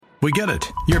We get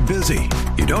it. You're busy.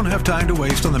 You don't have time to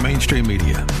waste on the mainstream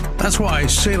media. That's why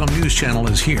Salem News Channel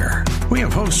is here. We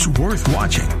have hosts worth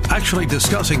watching, actually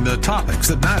discussing the topics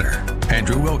that matter.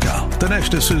 Andrew Wilkow,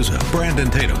 Dinesh D'Souza, Brandon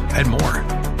Tatum, and more.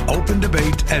 Open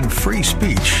debate and free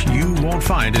speech you won't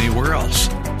find anywhere else.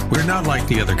 We're not like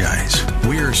the other guys.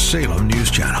 We're Salem News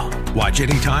Channel. Watch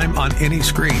anytime on any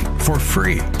screen for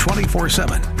free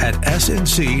 24/7 at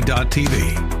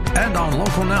snc.tv and on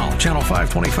Local Now, Channel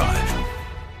 525.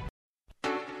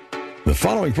 The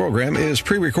following program is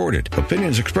pre-recorded.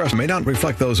 Opinions expressed may not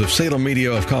reflect those of Salem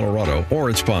Media of Colorado or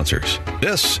its sponsors.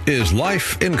 This is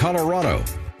Life in Colorado,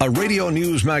 a radio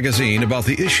news magazine about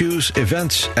the issues,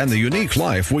 events, and the unique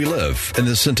life we live in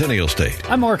the Centennial State.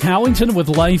 I'm Mark Howington with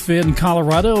Life in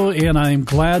Colorado, and I'm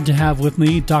glad to have with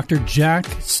me Dr. Jack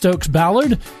Stokes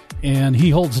Ballard. And he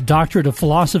holds a doctorate of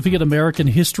philosophy and American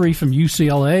history from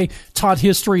UCLA, taught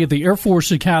history at the Air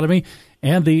Force Academy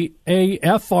and the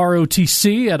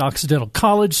AFROTC at Occidental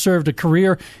College, served a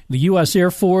career in the U.S.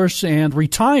 Air Force, and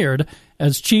retired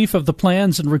as chief of the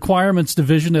Plans and Requirements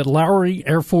Division at Lowry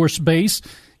Air Force Base.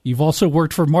 You've also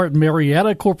worked for Martin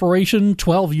Marietta Corporation,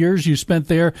 12 years you spent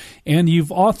there, and you've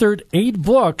authored 8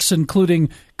 books, including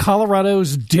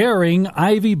Colorado's Daring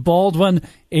Ivy Baldwin,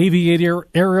 Aviator,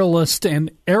 Aerialist,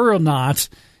 and Aeronaut,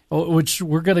 which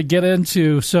we're going to get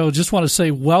into. So just want to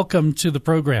say welcome to the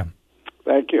program.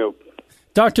 Thank you.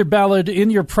 Dr. Ballard, in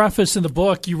your preface in the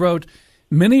book, you wrote,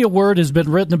 "Many a word has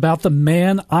been written about the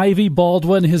man, Ivy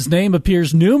Baldwin. His name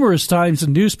appears numerous times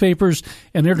in newspapers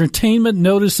and entertainment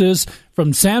notices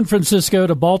from San Francisco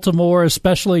to Baltimore,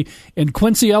 especially in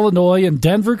Quincy, Illinois, and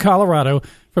Denver, Colorado.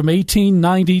 From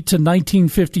 1890 to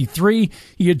 1953,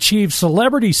 he achieved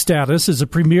celebrity status as a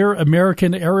premier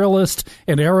American aerialist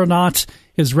and aeronaut.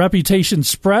 His reputation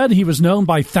spread. He was known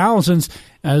by thousands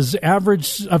as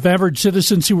average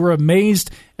citizens who were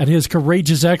amazed at his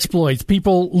courageous exploits.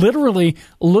 People literally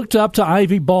looked up to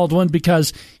Ivy Baldwin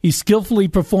because he skillfully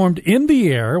performed in the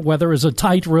air, whether as a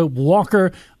tightrope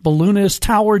walker, balloonist,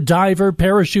 tower diver,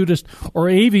 parachutist, or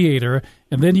aviator."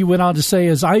 And then you went on to say,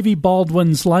 as Ivy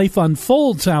Baldwin's life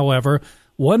unfolds, however,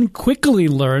 one quickly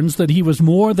learns that he was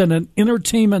more than an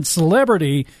entertainment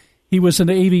celebrity. He was an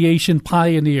aviation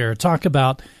pioneer. Talk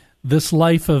about this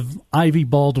life of Ivy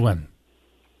Baldwin.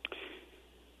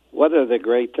 One of the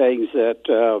great things that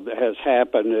has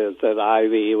happened is that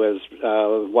Ivy was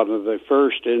was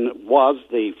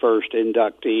the first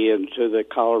inductee into the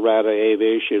Colorado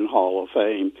Aviation Hall of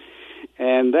Fame.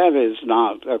 And that is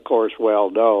not, of course, well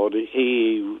known.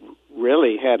 He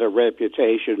really had a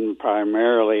reputation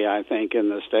primarily, I think, in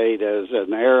the state as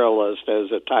an aerialist,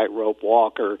 as a tightrope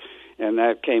walker, and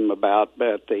that came about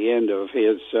at the end of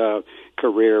his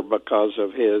career because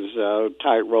of his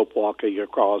tightrope walking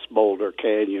across Boulder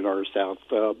Canyon or South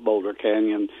Boulder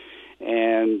Canyon.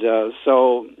 And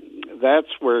so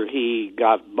that's where he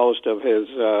got most of his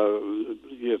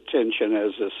attention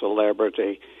as a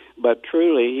celebrity. But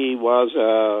truly, he was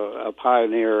a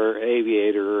pioneer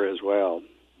aviator as well.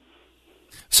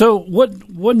 So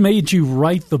what made you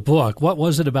write the book? What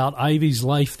was it about Ivy's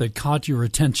life that caught your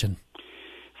attention?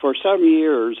 For some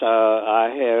years, I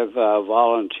have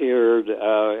volunteered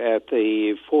at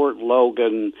the Fort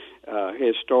Logan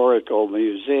Historical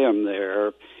Museum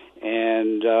there.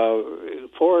 And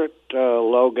Fort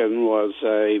Logan was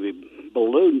a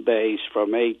balloon base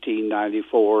from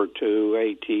 1894 to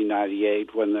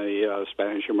 1898 when the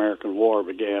Spanish-American War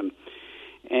began.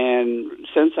 And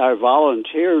since I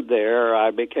volunteered there, I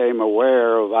became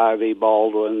aware of Ivy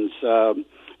Baldwin's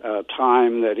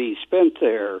time that he spent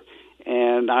there.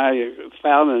 And I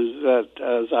found that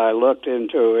as I looked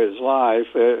into his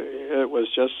life, it was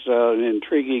just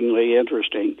intriguingly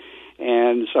interesting.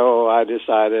 And so I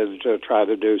decided to try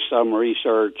to do some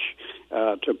research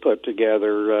to put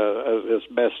together as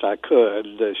best I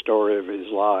could the story of his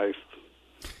life.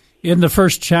 In the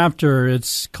first chapter,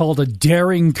 it's called A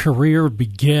Daring Career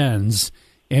Begins,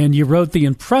 and you wrote the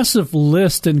impressive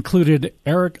list included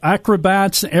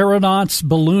acrobats, aeronauts,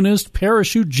 balloonist,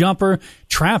 parachute jumper,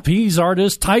 trapeze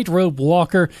artist, tightrope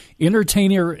walker,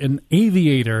 entertainer, and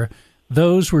aviator.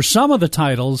 Those were some of the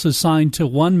titles assigned to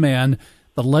one man,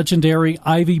 the legendary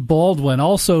Ivy Baldwin.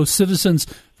 Also, citizens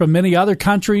from many other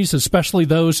countries, especially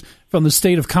those from the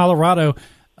state of Colorado,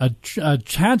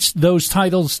 attached those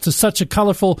titles to such a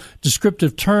colorful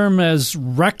descriptive term as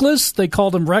reckless. They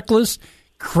called him reckless,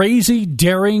 crazy,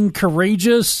 daring,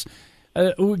 courageous.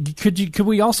 Could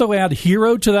we also add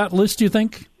hero to that list, do you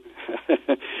think?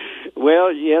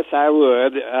 Well, yes, I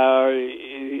would.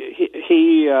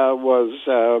 He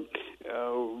was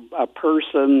a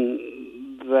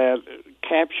person that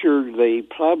captured the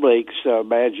public's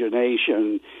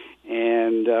imagination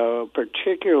and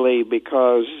particularly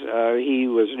because he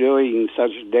was doing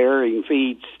such daring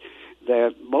feats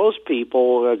that most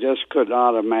people just could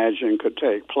not imagine could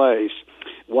take place.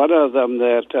 One of them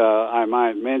that I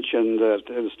might mention that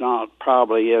is not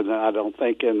probably I don't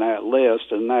think, in that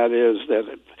list, and that is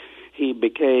that he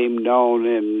became known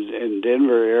in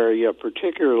Denver area,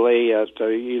 particularly at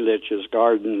Elitch's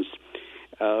Gardens,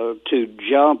 to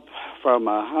jump from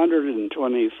a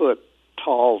 120-foot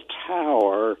tall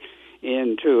tower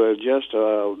into just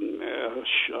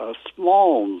a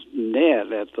small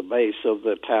net at the base of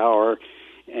the tower,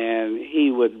 and he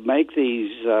would make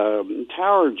these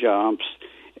tower jumps,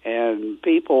 and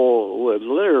people would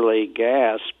literally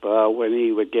gasp when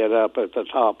he would get up at the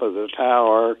top of the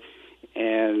tower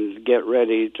and get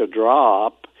ready to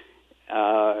drop.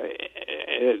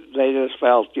 They just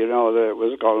felt, that it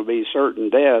was going to be certain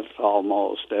death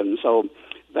almost, and so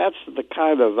that's the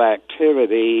kind of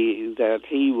activity that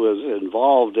he was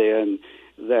involved in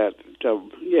that,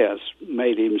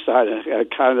 made him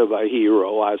kind of a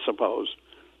hero, I suppose.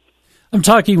 I'm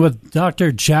talking with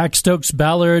Dr. Jack Stokes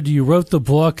Ballard. You wrote the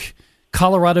book,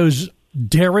 Colorado's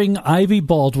Daring Ivy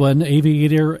Baldwin,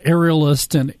 Aviator,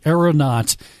 Aerialist, and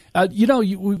Aeronaut.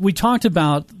 We talked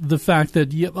about the fact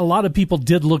that a lot of people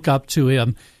did look up to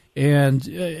him. And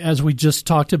as we just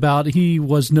talked about, he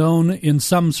was known in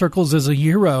some circles as a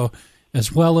hero,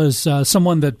 as well as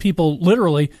someone that people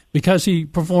literally, because he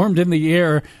performed in the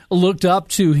air, looked up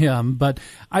to him. But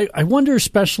I wonder,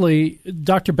 especially,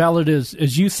 Dr. Ballard,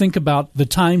 as you think about the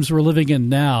times we're living in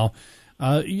now,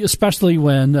 especially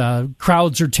when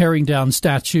crowds are tearing down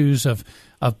statues of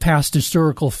past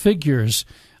historical figures,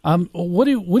 what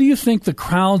do you think the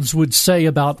crowds would say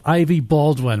about Ivy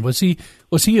Baldwin? Was he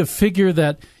a figure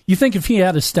that you think if he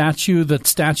had a statue, that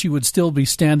statue would still be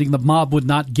standing, the mob would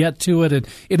not get to it? And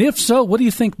if so, what do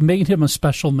you think made him a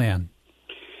special man?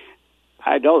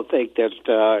 I don't think that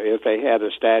if they had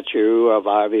a statue of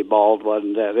Ivy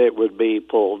Baldwin that it would be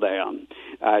pulled down.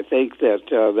 I think that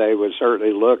they would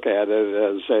certainly look at it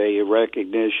as a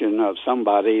recognition of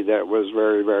somebody that was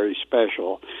very, very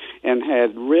special and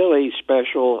had really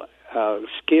special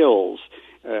skills.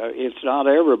 It's not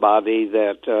everybody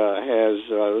that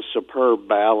has superb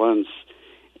balance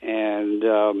and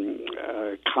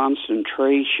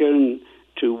concentration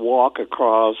to walk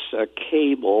across a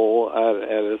cable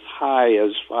at as high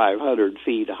as 500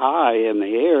 feet high in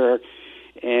the air.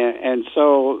 And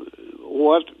so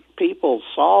what people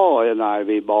saw in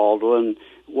Ivy Baldwin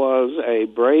was a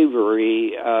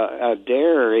bravery, a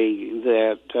daring,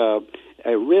 that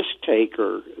a risk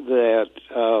taker that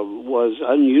was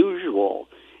unusual.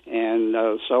 And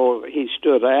so he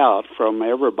stood out from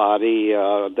everybody,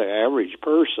 the average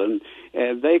person,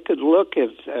 and they could look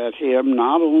at him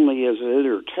not only as an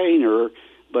entertainer,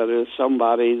 but as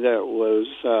somebody that was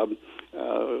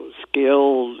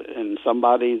skilled and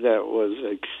somebody that was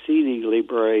exceedingly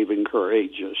brave and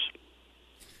courageous.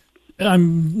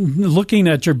 I'm looking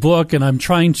at your book, and I'm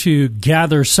trying to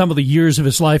gather some of the years of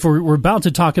his life. We're about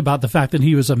to talk about the fact that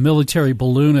he was a military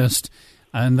balloonist,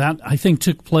 and that, I think,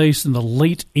 took place in the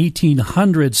late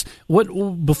 1800s.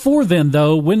 Before then,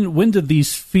 though, when did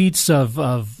these feats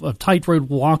of tightrope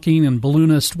walking and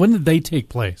balloonist, when did they take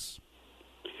place?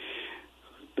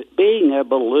 Being a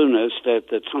balloonist at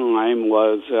the time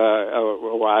was,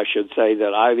 or I should say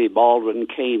that Ivy Baldwin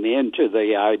came into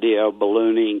the idea of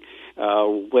ballooning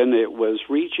when it was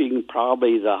reaching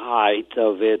probably the height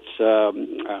of its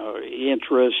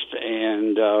interest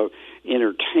and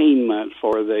entertainment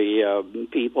for the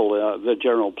people, the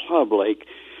general public.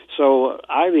 So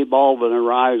Ivy Baldwin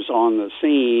arrives on the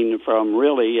scene from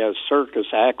really a circus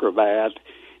acrobat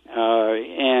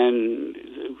and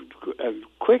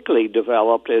quickly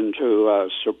developed into a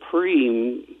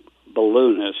supreme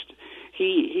balloonist.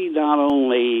 He not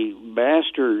only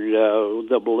mastered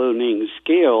the ballooning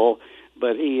skill,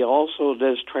 but he also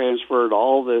just transferred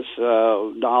all this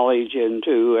knowledge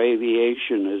into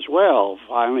aviation as well,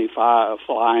 finally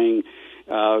flying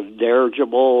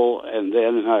dirigible and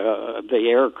then the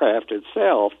aircraft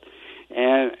itself.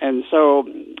 And so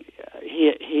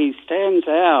he stands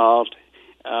out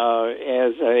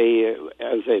as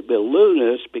a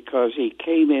balloonist because he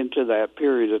came into that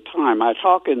period of time. I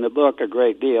talk in the book a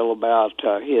great deal about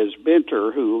his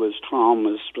mentor, who was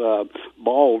Thomas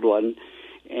Baldwin,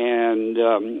 and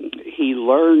he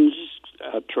learns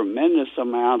a tremendous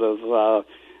amount of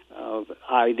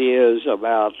ideas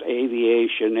about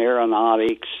aviation,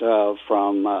 aeronautics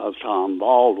from Tom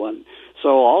Baldwin. So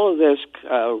all of this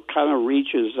kind of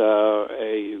reaches a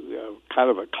kind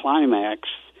of a climax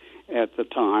at the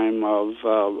time of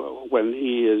when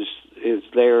he is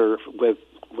there with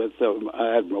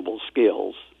admirable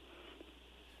skills.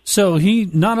 So he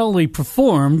not only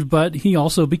performed, but he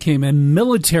also became a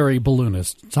military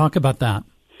balloonist. Talk about that.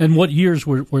 And what years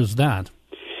was that?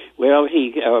 Well,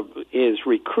 he is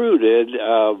recruited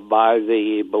by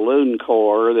the Balloon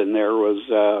Corps, and there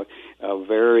was a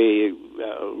very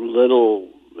little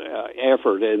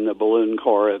effort in the Balloon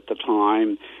Corps at the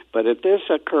time. But this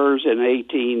occurs in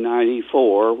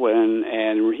 1894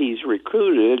 and he's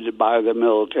recruited by the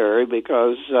military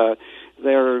because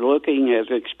they're looking at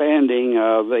expanding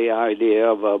the idea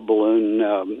of a balloon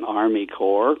Army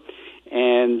Corps.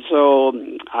 And so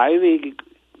Ivy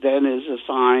then is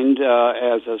assigned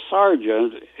as a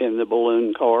sergeant in the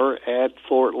Balloon Corps at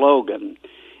Fort Logan.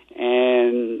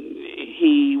 And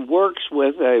he works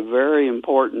with a very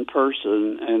important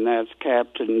person, and that's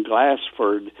Captain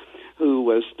Glassford, who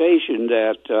was stationed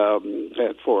at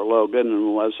Fort Logan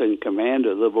and was in command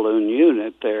of the balloon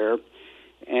unit there.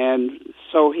 And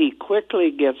so he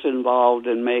quickly gets involved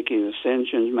in making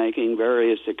ascensions, making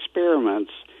various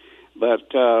experiments,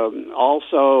 but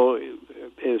also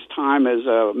his time as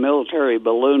a military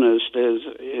balloonist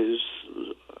is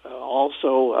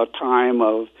also a time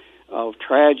of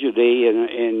tragedy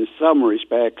in some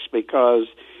respects, because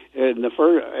in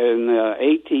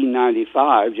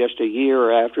 1895, just a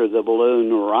year after the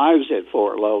balloon arrives at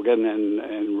Fort Logan and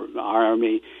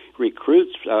Army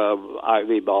recruits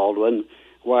Ivy Baldwin,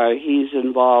 why he's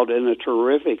involved in a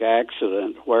terrific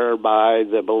accident whereby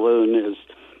the balloon is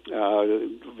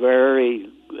very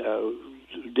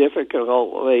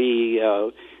difficultly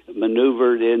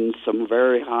maneuvered in some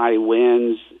very high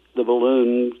winds. The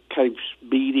balloon keeps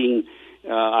beating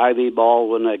Ivy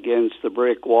Baldwin against the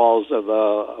brick walls of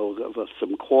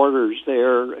some quarters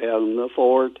there in the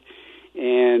fort,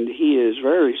 and he is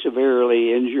very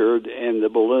severely injured, and the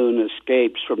balloon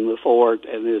escapes from the fort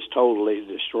and is totally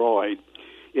destroyed.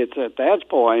 It's at that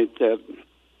point that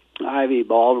Ivy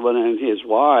Baldwin and his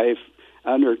wife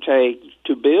undertake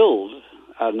to build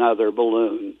another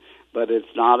balloon, but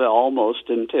it's not almost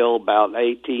until about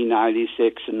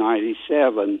 1896 and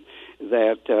 97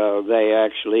 that they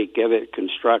actually get it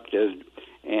constructed,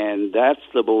 and that's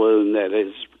the balloon that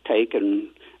is taken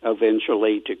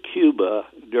eventually to Cuba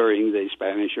during the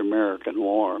Spanish-American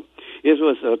War. It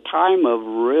was a time of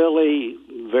really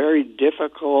very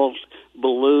difficult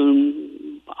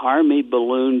Army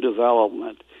balloon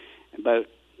development,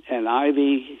 and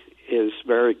Ivy is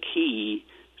very key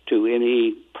to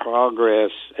any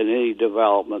progress and any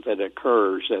development that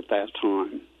occurs at that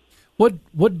time. What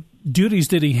duties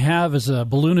did he have as a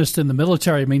balloonist in the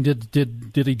military? I mean, did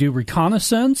he do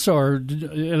reconnaissance, or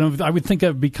I would think it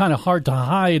would be kind of hard to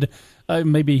hide.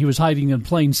 Maybe he was hiding in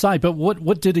plain sight. But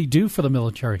what did he do for the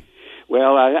military?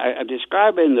 Well, I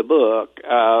describe in the book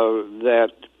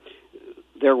that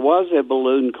there was a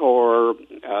balloon corps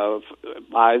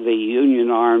by the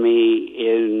Union Army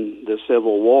in the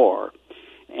Civil War.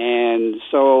 And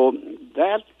so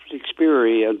that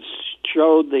experience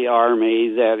showed the Army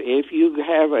that if you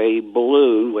have a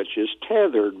balloon, which is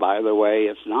tethered, by the way,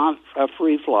 it's not a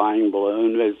free-flying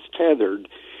balloon, it's tethered,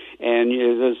 and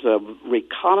it is a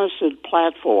reconnaissance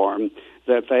platform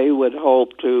that they would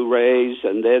hope to raise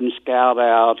and then scout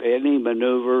out any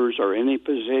maneuvers or any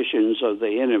positions of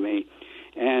the enemy.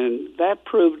 And that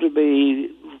proved to be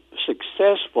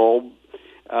successful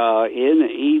in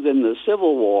even the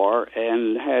Civil War,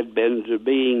 and had been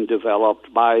being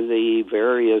developed by the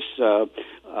various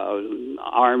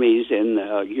armies in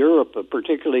Europe,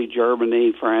 particularly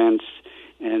Germany, France,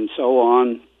 and so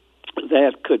on,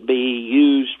 that could be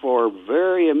used for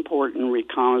very important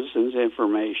reconnaissance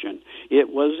information. It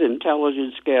was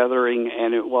intelligence gathering,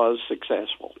 and it was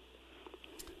successful.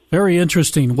 Very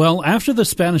interesting. Well, after the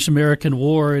Spanish-American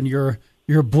War, in your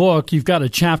book, you've got a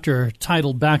chapter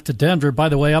titled Back to Denver. By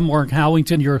the way, I'm Mark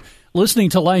Howington. You're listening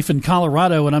to Life in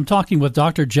Colorado, and I'm talking with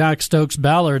Dr. Jack Stokes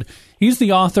Ballard. He's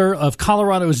the author of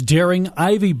Colorado's Daring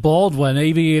Ivy Baldwin,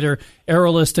 aviator,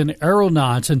 aerolist, and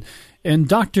aeronaut. And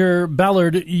Dr.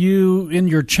 Ballard, you, in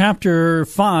your Chapter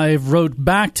 5, wrote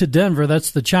Back to Denver.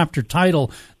 That's the chapter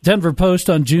title. Denver Post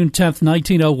on June 10th,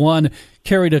 1901,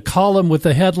 carried a column with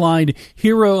the headline,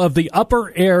 Hero of the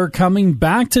Upper Air Coming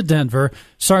Back to Denver,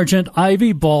 Sergeant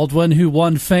Ivy Baldwin, who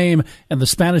won fame in the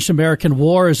Spanish-American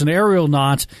War as an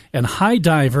aeronaut and high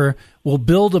diver, will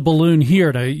build a balloon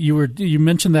here. You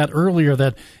mentioned that earlier,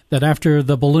 that after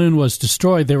the balloon was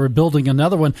destroyed, they were building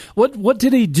another one. What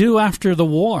did he do after the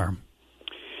war?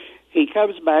 he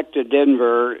comes back to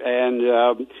Denver,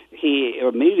 and he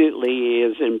immediately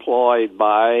is employed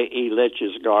by E.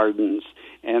 Litch's Gardens.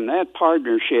 And that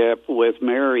partnership with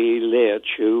Mary Litch,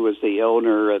 who was the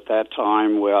owner at that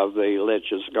time of the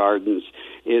Litch's Gardens,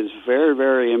 is very,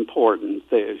 very important.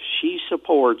 She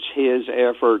supports his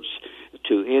efforts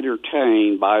to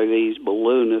entertain by these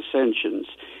balloon ascensions.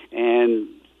 And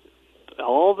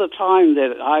all the time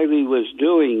that Ivy was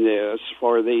doing this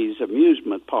for these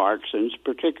amusement parks, and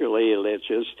particularly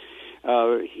Litch's,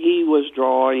 he was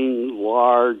drawing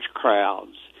large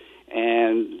crowds.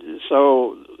 And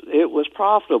so it was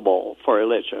profitable for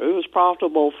Litch. It was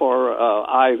profitable for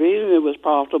Ivy, and it was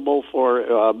profitable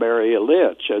for Mary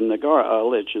Litch and the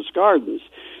Litch's Gardens.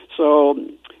 So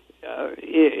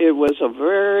it was a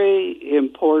very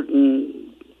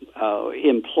important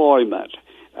employment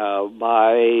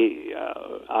by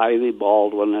Ivy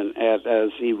Baldwin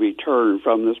as he returned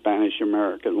from the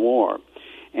Spanish-American War.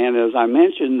 And as I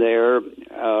mentioned there,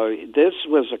 this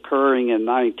was occurring in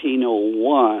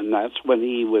 1901. That's when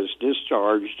he was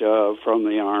discharged from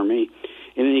the Army.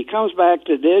 And he comes back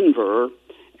to Denver,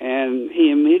 and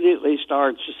he immediately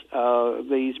starts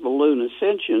these balloon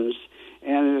ascensions.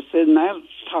 And it's in that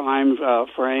time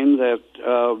frame that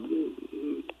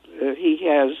he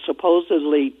has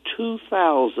supposedly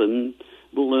 2,000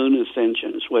 balloon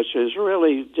ascensions, which is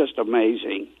really just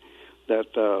amazing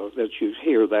that you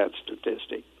hear that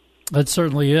statistic. It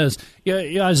certainly is.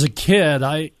 Yeah, as a kid,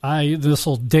 I this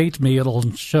will date me.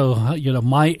 It'll show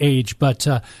my age, but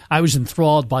I was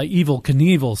enthralled by Evel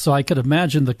Knievel, so I could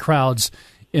imagine the crowds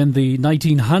in the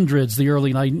 1900s, the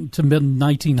early to mid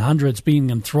 1900s, being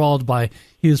enthralled by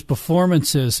his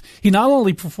performances. He not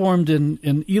only performed in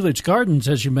Elitch Gardens,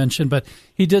 as you mentioned, but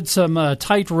he did some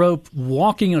tightrope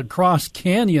walking across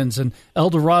canyons in El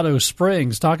Dorado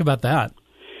Springs. Talk about that.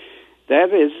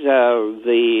 That is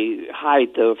the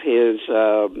height of his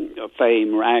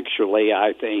fame, actually,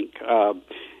 I think.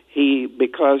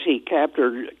 Because he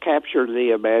captured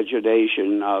the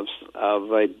imagination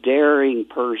of a daring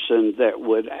person that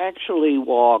would actually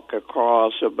walk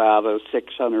across about a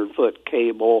 600-foot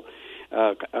cable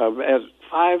at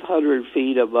 500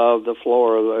 feet above the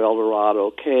floor of the El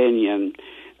Dorado Canyon.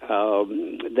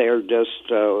 They're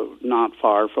just not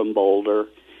far from Boulder.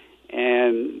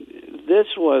 And this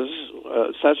was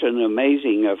such an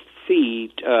amazing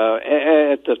feat.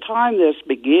 At the time this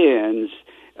begins,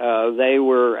 they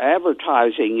were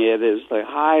advertising it as the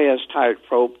highest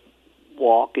tightrope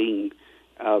walking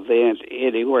event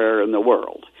anywhere in the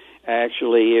world.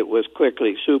 Actually, it was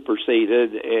quickly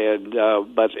superseded,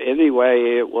 but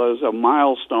anyway, it was a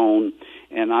milestone,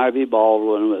 and Ivy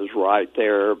Baldwin was right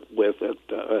there with it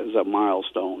as a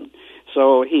milestone.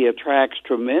 So he attracts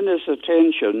tremendous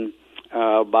attention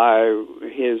by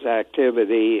his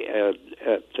activity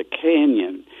at the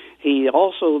canyon. He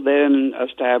also then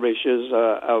establishes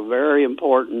a very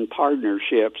important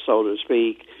partnership, so to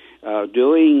speak,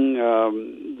 doing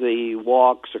the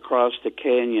walks across the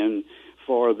canyon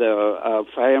for the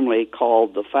family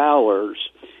called the Fowlers,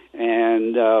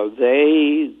 and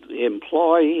they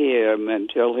employ him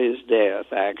until his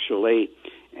death, actually,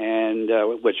 and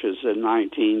which was in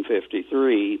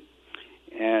 1953,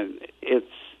 and it's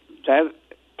that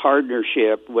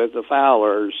partnership with the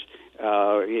Fowlers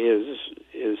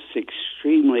is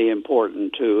extremely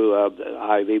important to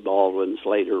Ivy Baldwin's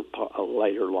later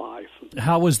life.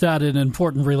 How was that an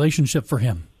important relationship for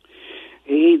him?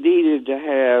 He needed to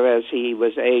have, as he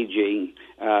was aging,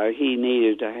 he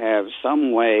needed to have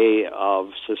some way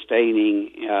of sustaining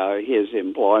his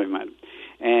employment.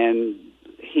 And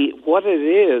what it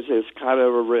is kind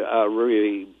of a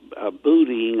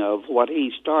rebooting of what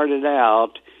he started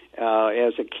out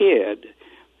as a kid.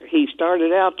 He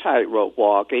started out tightrope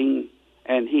walking,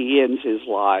 and he ends his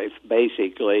life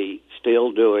basically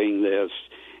still doing this.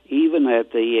 Even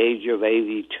at the age of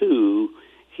 82,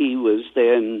 he was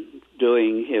then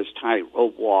doing his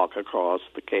tightrope walk across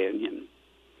the canyon.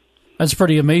 That's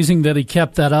pretty amazing that he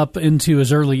kept that up into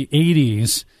his early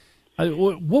 80s.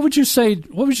 What would you say?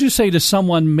 What would you say to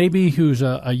someone maybe who's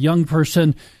a young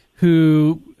person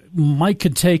who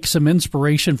could take some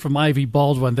inspiration from Ivy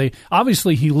Baldwin?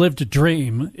 Obviously he lived a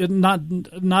dream.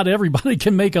 Not everybody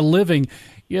can make a living,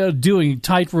 doing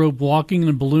tightrope walking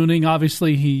and ballooning.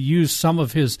 Obviously he used some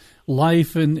of his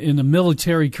life in a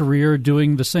military career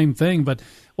doing the same thing. But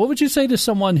what would you say to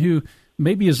someone who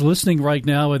maybe is listening right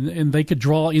now and they could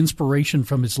draw inspiration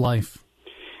from his life?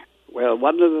 Well,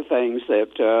 one of the things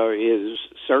that is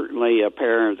certainly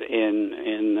apparent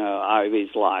in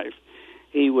Ivy's life,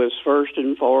 he was first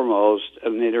and foremost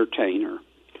an entertainer.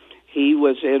 He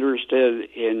was interested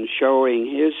in showing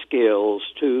his skills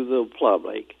to the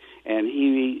public, and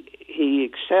he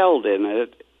excelled in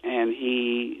it, and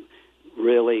he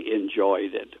really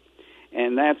enjoyed it.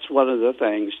 And that's one of the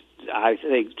things I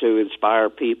think to inspire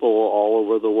people all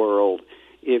over the world.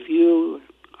 If you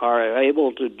are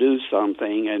able to do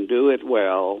something and do it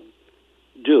well,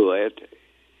 do it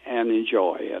and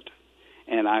enjoy it.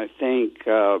 And I think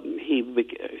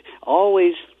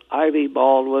Ivy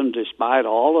Baldwin, despite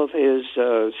all of his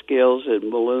skills in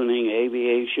ballooning,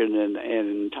 aviation,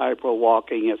 and tightrope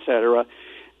walking, etc.,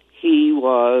 he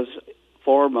was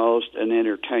foremost an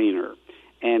entertainer.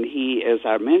 And he, as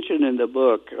I mentioned in the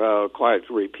book quite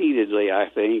repeatedly, I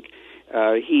think,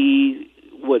 he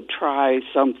would try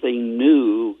something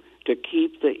new to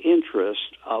keep the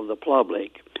interest of the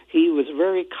public. He was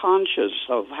very conscious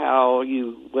of how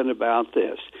you went about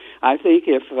this. I think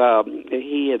if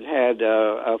he had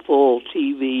a full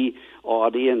TV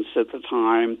audience at the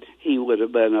time, he would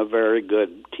have been a very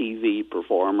good TV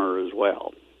performer as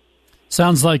well.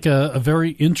 Sounds like a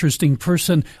very interesting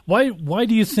person. Why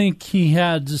do you think he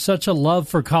had such a love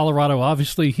for Colorado?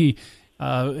 Obviously, he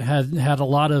had a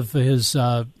lot of his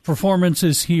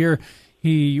performances here.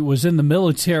 He was in the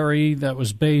military that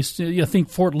was based, I think,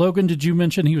 Fort Logan. Did you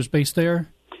mention he was based there?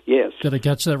 Yes. Did I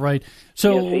catch that right?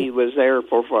 So yes, he was there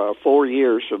for 4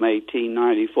 years from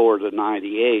 1894 to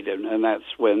 98, and that's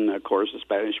when, of course, the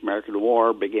Spanish-American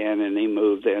War began, and he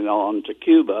moved then on to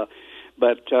Cuba.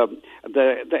 But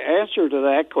the answer to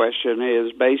that question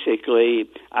is basically,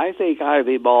 I think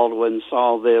Ivy Baldwin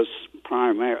saw this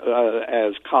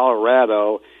as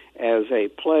Colorado as a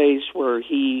place where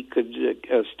he could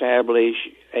establish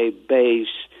a base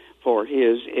for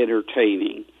his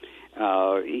entertaining.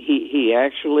 He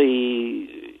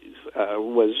actually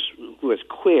was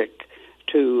quick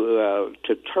to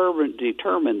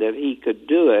determine that he could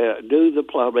do the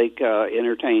public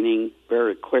entertaining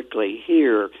very quickly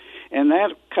here. And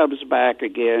that comes back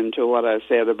again to what I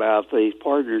said about the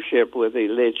partnership with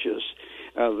Elichis.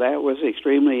 That was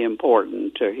extremely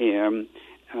important to him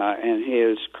and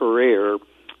his career,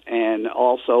 and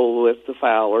also with the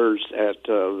Fowlers at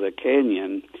the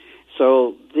Kenyon.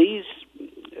 So these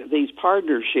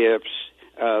partnerships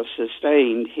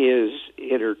sustained his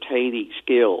entertaining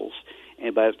skills.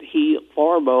 But he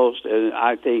foremost,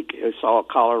 I think, saw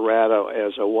Colorado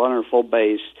as a wonderful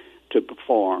base to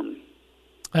perform.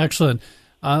 Excellent.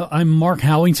 I'm Mark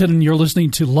Howington, and you're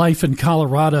listening to Life in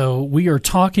Colorado. We are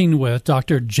talking with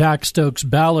Dr. Jack Stokes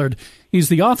Ballard. He's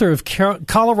the author of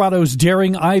Colorado's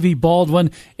Daring Ivy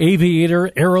Baldwin, Aviator,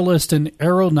 Aerolist, and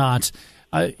Aeronaut.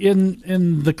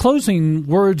 In the closing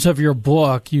words of your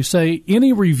book, you say,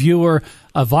 any reviewer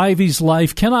of Ivy's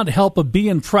life cannot help but be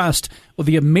impressed with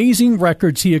the amazing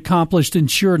records he accomplished in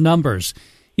sheer numbers.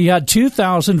 He had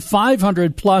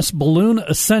 2,500-plus balloon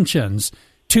ascensions,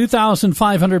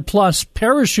 2,500-plus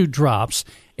parachute drops,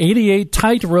 88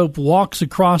 tightrope walks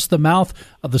across the mouth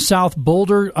of the South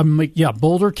Boulder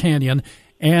Canyon,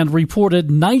 and reported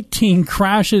 19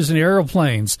 crashes in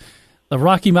airplanes. The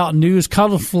Rocky Mountain News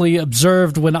colorfully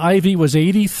observed when Ivy was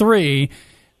 83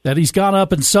 that he's gone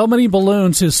up in so many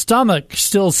balloons his stomach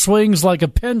still swings like a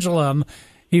pendulum.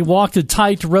 He walked a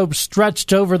tightrope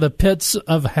stretched over the pits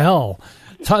of hell.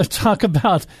 Talk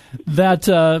about that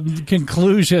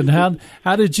conclusion.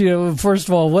 How did you? First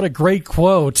of all, what a great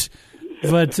quote!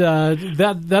 But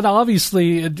that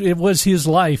obviously it was his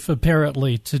life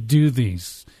apparently to do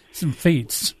some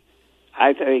feats.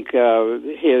 I think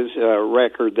his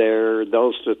record there,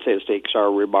 those statistics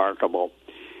are remarkable.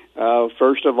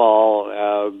 First of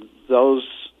all, those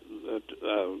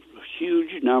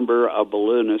huge number of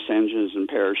balloon ascensions and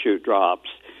parachute drops.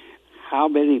 How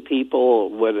many people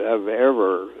would have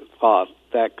ever thought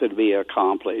that could be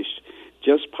accomplished?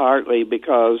 Just partly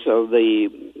because of the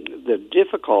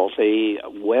difficulty,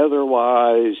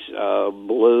 weather-wise,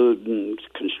 balloon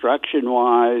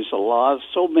construction-wise,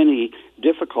 so many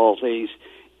difficulties,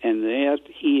 and yet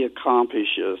he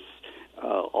accomplishes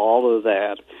all of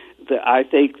that. I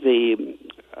think the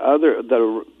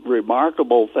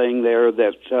remarkable thing there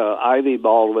that Ivy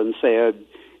Baldwin said,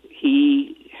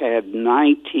 he had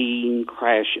 19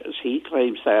 crashes. He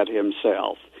claims that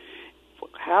himself.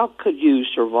 How could you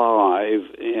survive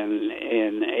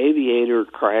in aviator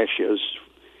crashes?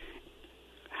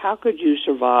 How could you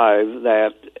survive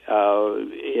that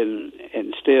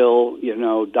and still,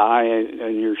 die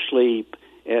in your sleep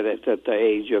at the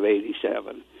age of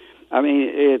 87? I mean,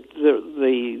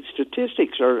 the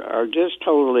statistics are just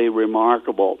totally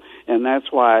remarkable, and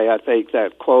that's why I think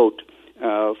that quote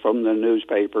from the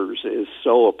newspapers is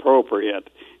so appropriate.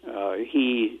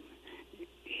 He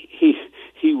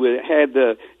had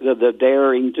the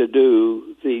daring to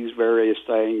do these various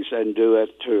things and do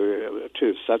it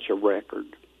to such a record.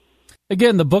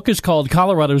 Again, the book is called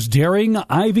Colorado's Daring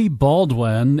Ivy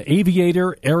Baldwin,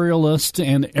 Aviator, Aerialist,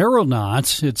 and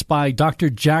Aeronaut. It's by Dr.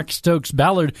 Jack Stokes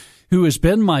Ballard, who has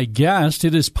been my guest.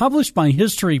 It is published by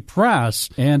History Press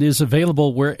and is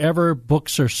available wherever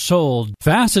books are sold.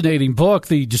 Fascinating book.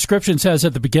 The description says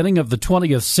at the beginning of the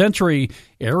 20th century,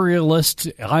 aerialist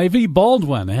Ivy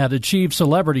Baldwin had achieved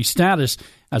celebrity status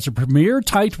as a premier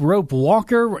tightrope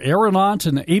walker, aeronaut,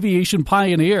 and aviation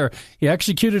pioneer. He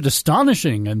executed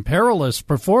astonishing and perilous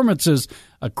performances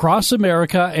across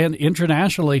America and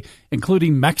internationally,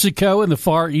 including Mexico and the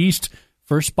Far East.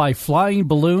 First by flying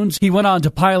balloons, he went on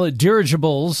to pilot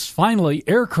dirigibles, finally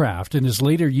aircraft. In his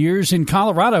later years in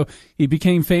Colorado, he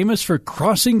became famous for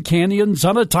crossing canyons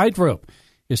on a tightrope.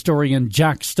 Historian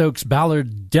Jack Stokes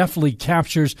Ballard deftly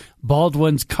captures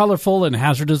Baldwin's colorful and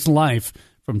hazardous life,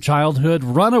 from childhood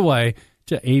runaway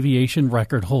to aviation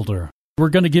record holder. We're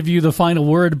going to give you the final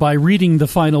word by reading the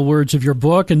final words of your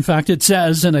book. In fact, it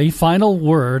says in a final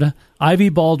word, Ivy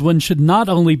Baldwin should not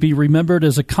only be remembered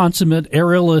as a consummate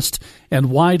aerialist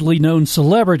and widely known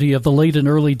celebrity of the late and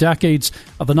early decades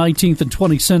of the 19th and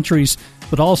 20th centuries,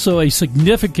 but also a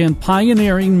significant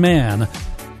pioneering man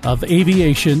of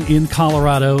aviation in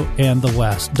Colorado and the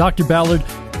West. Dr. Ballard,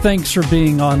 thanks for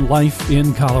being on Life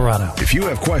in Colorado. If you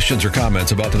have questions or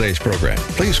comments about today's program,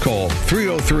 please call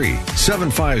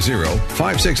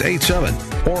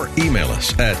 303-750-5687 or email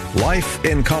us at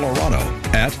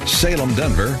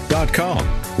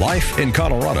lifeincolorado@salemdenver.com. Life in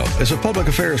Colorado is a public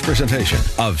affairs presentation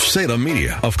of Salem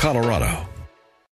Media of Colorado.